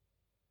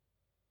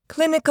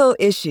Clinical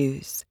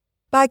Issues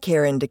by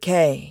Karen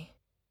Decay.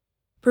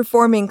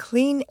 Performing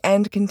clean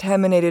and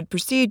contaminated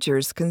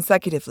procedures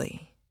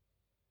consecutively.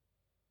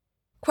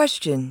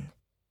 Question: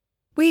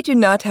 We do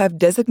not have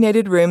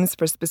designated rooms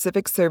for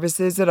specific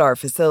services at our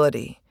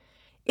facility.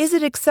 Is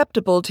it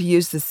acceptable to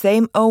use the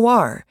same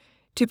OR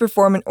to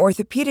perform an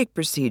orthopedic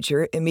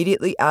procedure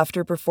immediately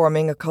after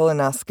performing a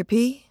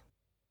colonoscopy?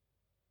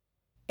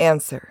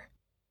 Answer: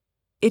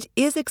 It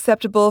is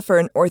acceptable for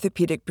an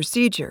orthopedic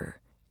procedure,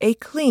 a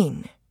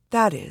clean,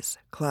 that is,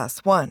 Class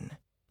 1,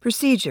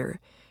 procedure,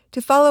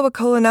 to follow a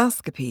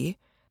colonoscopy,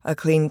 a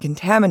clean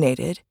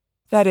contaminated,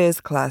 that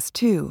is, Class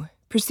 2,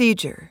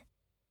 procedure,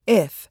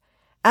 if,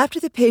 after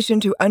the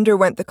patient who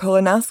underwent the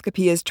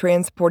colonoscopy is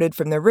transported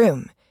from the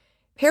room,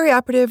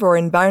 perioperative or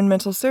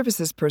environmental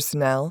services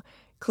personnel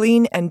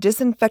clean and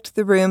disinfect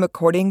the room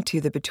according to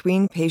the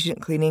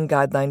between-patient cleaning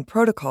guideline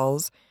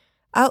protocols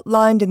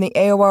outlined in the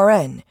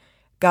AORN,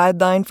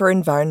 Guideline for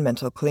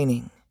Environmental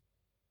Cleaning.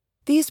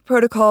 These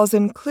protocols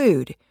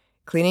include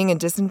cleaning and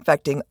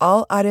disinfecting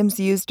all items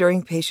used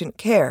during patient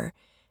care,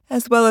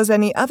 as well as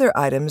any other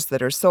items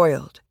that are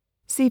soiled.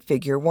 See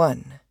Figure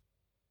 1.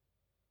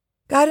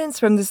 Guidance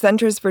from the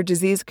Centers for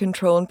Disease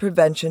Control and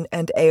Prevention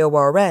and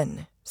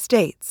AORN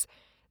states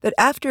that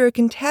after a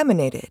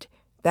contaminated,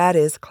 that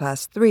is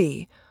Class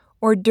 3,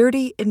 or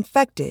dirty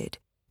infected,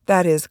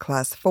 that is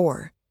Class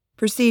 4,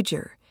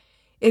 procedure,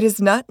 it is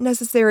not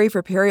necessary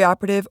for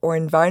perioperative or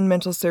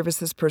environmental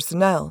services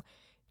personnel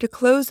to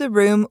close a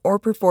room or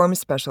perform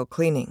special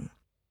cleaning.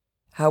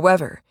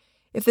 However,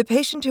 if the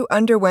patient who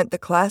underwent the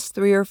Class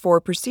 3 or 4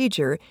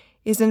 procedure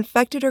is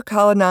infected or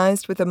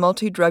colonized with a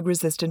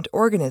multi-drug-resistant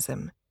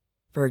organism,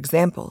 for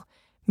example,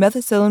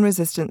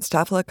 methicillin-resistant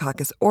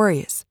Staphylococcus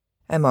aureus,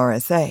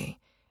 MRSA,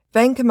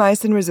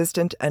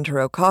 vancomycin-resistant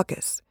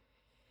Enterococcus,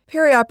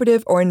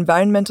 perioperative or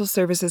environmental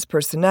services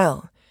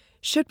personnel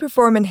should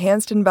perform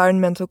enhanced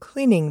environmental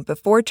cleaning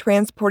before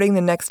transporting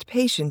the next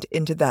patient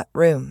into that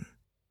room.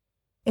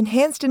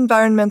 Enhanced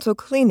environmental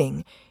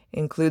cleaning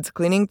includes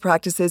cleaning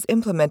practices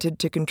implemented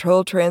to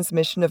control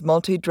transmission of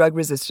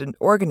multi-drug-resistant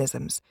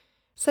organisms,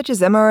 such as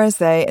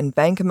MRSA and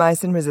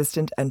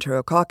vancomycin-resistant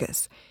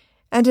Enterococcus,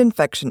 and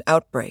infection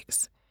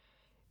outbreaks.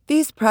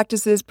 These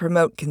practices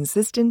promote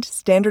consistent,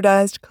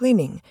 standardized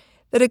cleaning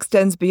that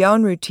extends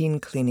beyond routine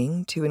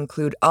cleaning to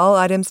include all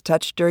items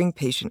touched during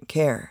patient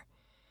care.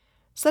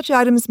 Such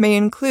items may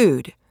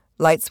include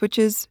light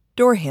switches,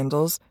 door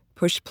handles,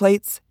 push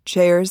plates,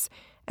 chairs,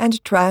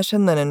 and trash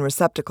and linen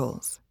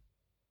receptacles.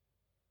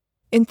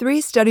 In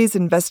 3 studies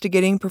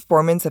investigating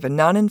performance of a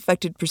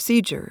non-infected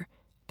procedure,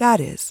 that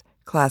is,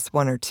 Class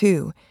 1 or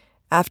 2,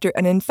 after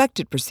an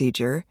infected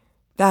procedure,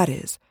 that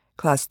is,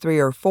 Class 3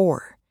 or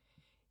 4,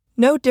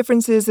 no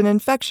differences in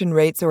infection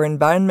rates or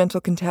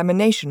environmental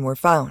contamination were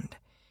found.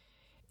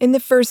 In the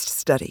first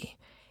study,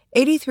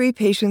 83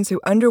 patients who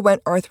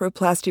underwent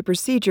arthroplasty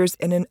procedures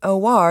in an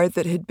OR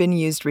that had been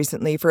used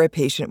recently for a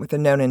patient with a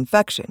known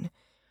infection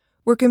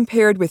were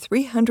compared with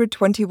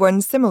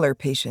 321 similar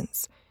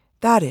patients,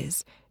 that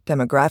is,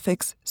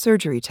 demographics,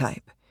 surgery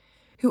type,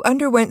 who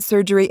underwent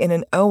surgery in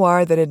an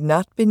OR that had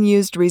not been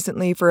used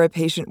recently for a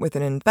patient with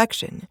an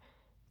infection,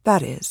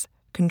 that is,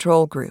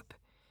 control group.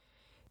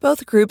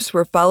 Both groups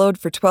were followed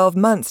for 12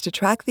 months to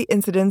track the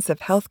incidence of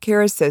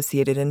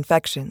healthcare-associated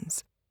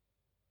infections.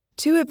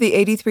 2 of the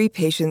 83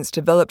 patients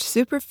developed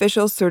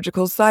superficial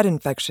surgical site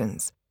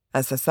infections,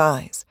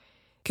 SSIs,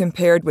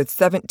 compared with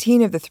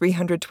 17 of the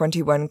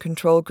 321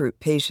 control group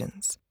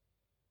patients.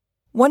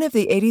 1 of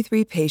the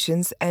 83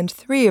 patients and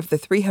 3 of the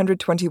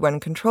 321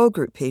 control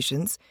group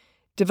patients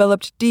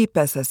developed deep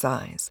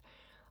SSIs,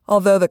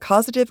 although the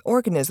causative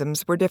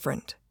organisms were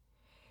different.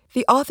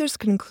 The authors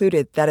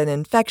concluded that an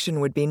infection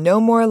would be no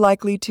more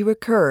likely to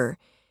occur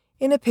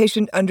in a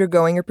patient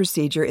undergoing a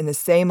procedure in the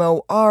same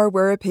OR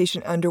where a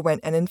patient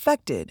underwent an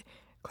infected,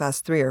 Class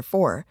 3 or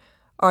 4,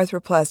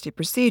 arthroplasty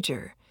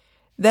procedure,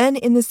 than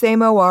in the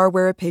same OR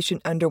where a patient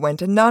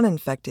underwent a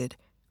non-infected,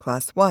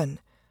 Class 1,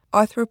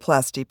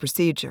 arthroplasty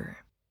procedure.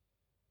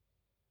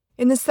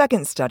 In the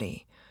second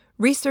study,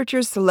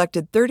 researchers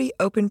selected 30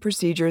 open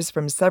procedures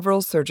from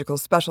several surgical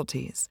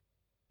specialties.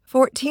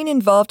 14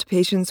 involved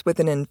patients with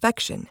an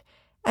infection,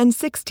 and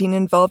 16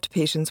 involved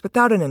patients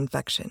without an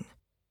infection.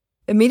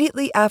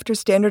 Immediately after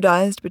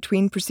standardized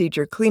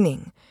between-procedure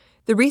cleaning,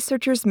 the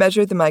researchers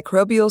measured the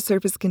microbial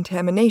surface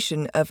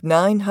contamination of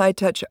 9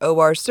 high-touch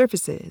OR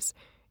surfaces,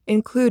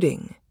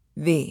 including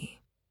the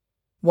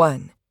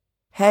 1.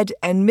 Head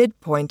and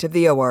midpoint of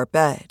the OR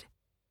bed.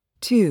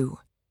 2.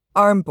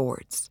 Arm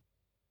boards.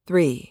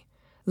 3.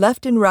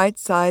 Left and right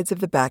sides of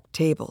the back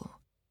table.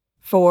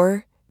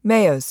 4.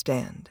 Mayo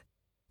stand.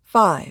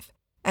 5.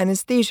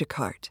 Anesthesia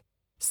cart.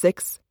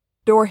 6.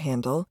 Door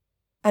handle.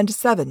 And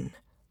 7.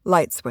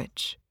 Light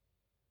switch.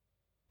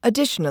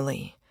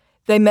 Additionally,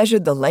 they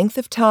measured the length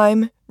of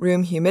time,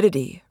 room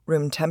humidity,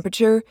 room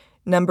temperature,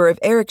 number of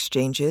air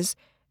exchanges,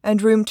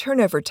 and room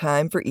turnover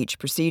time for each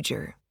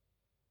procedure.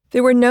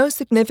 There were no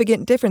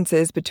significant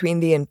differences between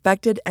the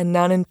infected and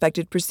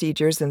non-infected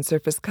procedures in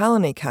surface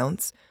colony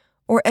counts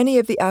or any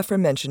of the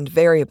aforementioned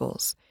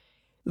variables,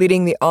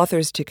 leading the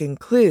authors to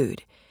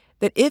conclude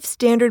that if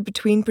standard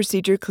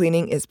between-procedure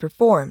cleaning is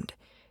performed,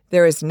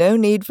 there is no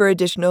need for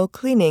additional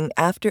cleaning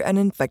after an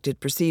infected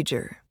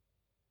procedure.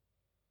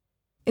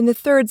 In the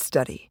third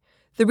study,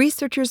 the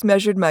researchers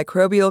measured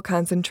microbial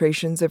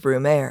concentrations of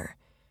room air,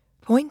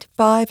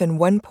 0.5 and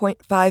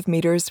 1.5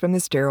 meters from the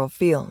sterile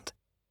field,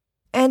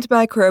 and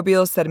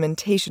microbial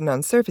sedimentation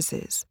on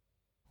surfaces,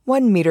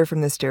 1 meter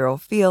from the sterile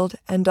field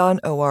and on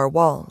OR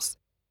walls.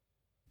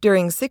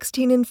 During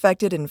 16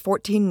 infected and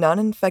 14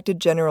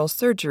 non-infected general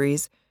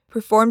surgeries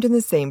performed in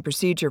the same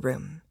procedure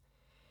room.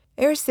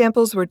 Air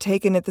samples were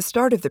taken at the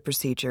start of the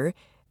procedure,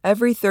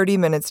 every 30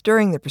 minutes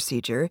during the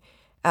procedure,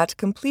 at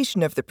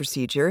completion of the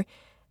procedure,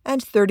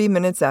 and 30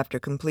 minutes after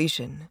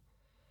completion.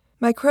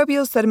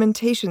 Microbial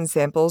sedimentation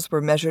samples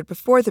were measured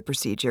before the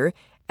procedure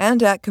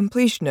and at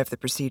completion of the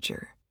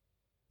procedure.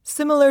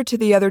 Similar to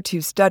the other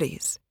two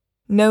studies,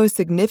 no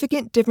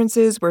significant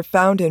differences were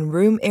found in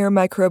room air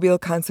microbial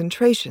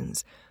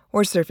concentrations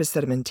or surface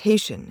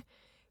sedimentation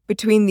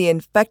between the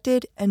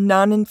infected and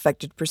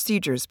non-infected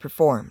procedures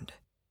performed.